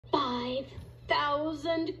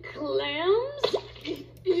5,000 clams?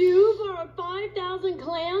 You borrowed 5,000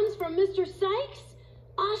 clams from Mr. Sykes?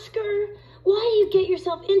 Oscar, why do you get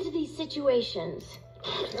yourself into these situations?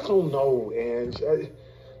 I don't know, Ange.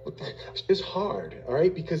 It's hard, all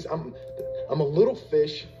right? Because I'm a little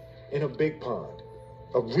fish in a big pond.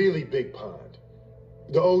 A really big pond.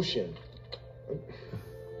 The ocean.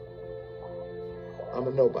 I'm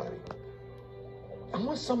a nobody. I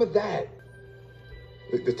want some of that.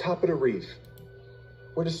 The top of the reef.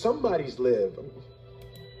 Where the somebodies live.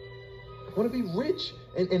 I want to be rich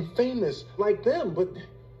and famous like them, but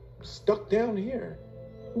stuck down here.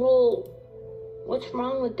 Well, what's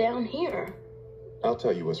wrong with down here? I'll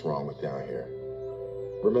tell you what's wrong with down here.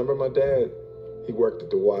 Remember my dad? He worked at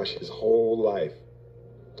the wash his whole life.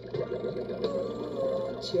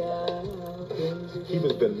 He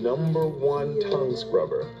was the #1 tongue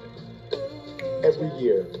scrubber every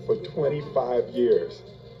year for 25 years.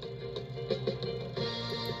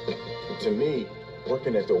 To me,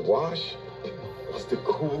 working at the wash was the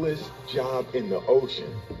coolest job in the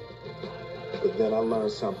ocean. But then I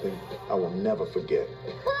learned something I will never forget.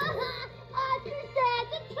 Oscar said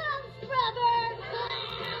the tongue scrubber!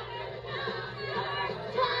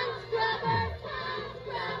 Tongue scrubber!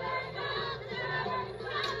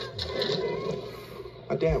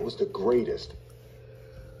 My dad was the greatest.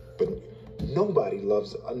 But nobody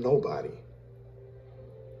loves a nobody.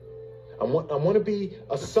 I want to be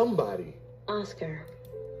a somebody. Oscar,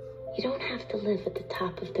 you don't have to live at the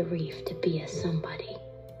top of the reef to be a somebody.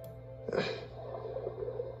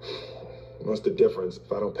 What's the difference?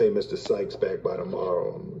 If I don't pay Mr. Sykes back by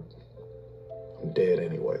tomorrow, I'm dead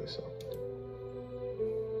anyway, so.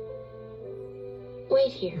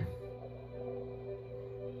 Wait here.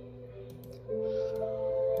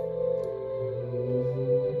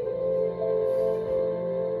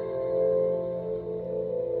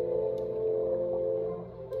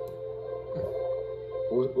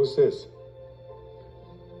 What's this?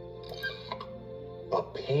 A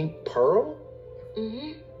pink pearl?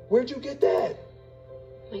 Mm-hmm. Where'd you get that?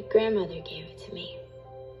 My grandmother gave it to me.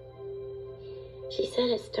 She said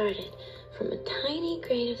it started from a tiny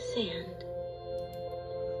grain of sand.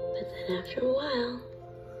 But then after a while,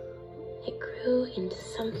 it grew into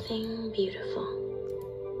something beautiful.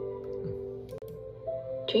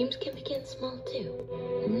 Dreams can begin small too.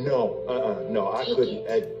 No, no, I Take couldn't.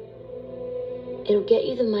 it. It'll get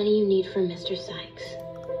you the money you need from Mr. Sykes.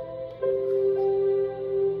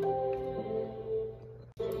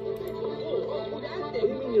 What do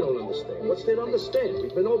you mean you don't understand? What's there to understand?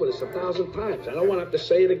 We've been over this 1,000 times. I don't want to have to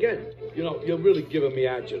say it again. You know, you're really giving me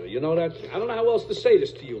agita. You know that? I don't know how else to say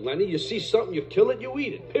this to you, Lenny. You see something, you kill it, you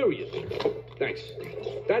eat it. Period. Thanks.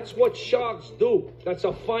 That's what sharks do. That's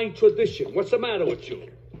a fine tradition. What's the matter with you?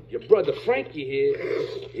 Your brother Frankie here,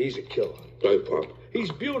 he's a killer. Right, Pop.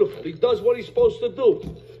 He's beautiful. He does what he's supposed to do.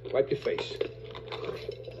 Wipe your face.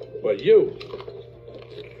 But you,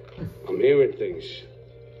 I'm hearing things.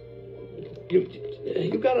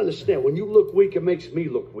 You gotta understand, when you look weak, it makes me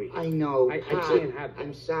look weak. I know, I Pop. can't have that.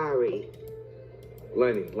 I'm sorry.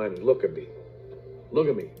 Lenny, look at me. Look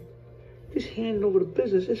at me. This handing over the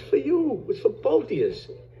business is for you. It's for both of you.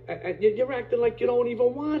 You're acting like you don't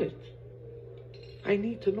even want it. I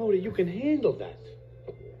need to know that you can handle that.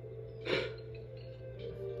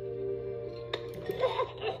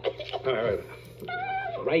 All right.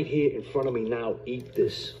 Right here in front of me now, eat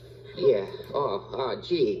this. Yeah. Oh,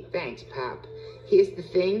 gee. Thanks, Pop. Here's the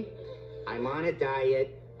thing. I'm on a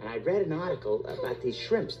diet, and I read an article about these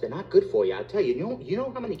shrimps. They're not good for you. I'll tell you. You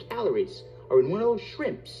know how many calories are in one of those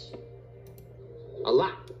shrimps? A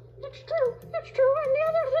lot. That's true. That's true. And the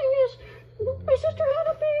other thing is, my sister had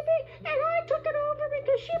a baby, and I took it over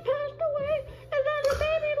because she passed away, and then the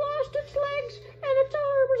baby lost its legs and its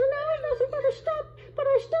arms, and now it's nothing but a stump. But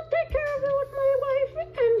I still take care of it with my wife, and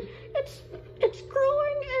it's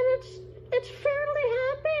growing, and it's fairly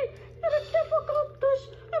happy, and it's difficult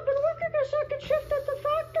because I've been working a second shift at the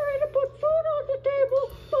factory to put food on the table,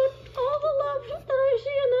 but all the love that I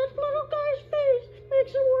see in that little guy's face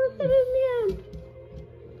makes it worth it in the end.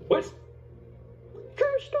 What?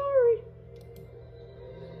 True story.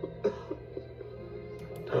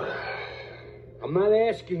 I'm not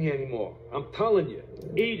asking you anymore. I'm telling you.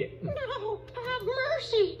 Eat it. No, have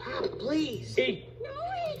mercy. Pop, please. Eat. No,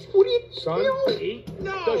 eat. What are you... Son, No. eat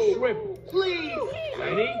No. the shrimp. Please.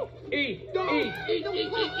 Lenny, eat. No. Eat.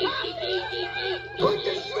 Put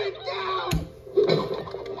the shrimp down.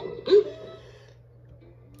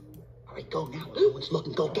 All right, go now. No one's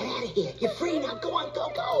looking. Go. Get out of here. You're free now. Go on.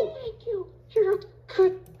 Go. Thank you. You're a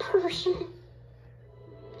good person.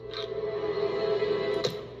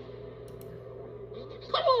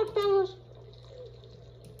 Come luck, fellas.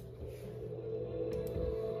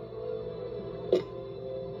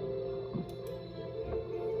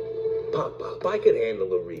 Pop, I can handle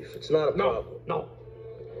the reef. It's not a problem. No.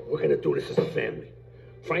 We're gonna do this as a family.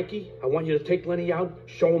 Frankie, I want you to take Lenny out,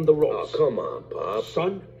 show him the ropes. Oh, come on, Pop.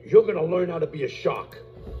 Son, you're gonna learn how to be a shark,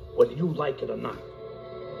 whether you like it or not.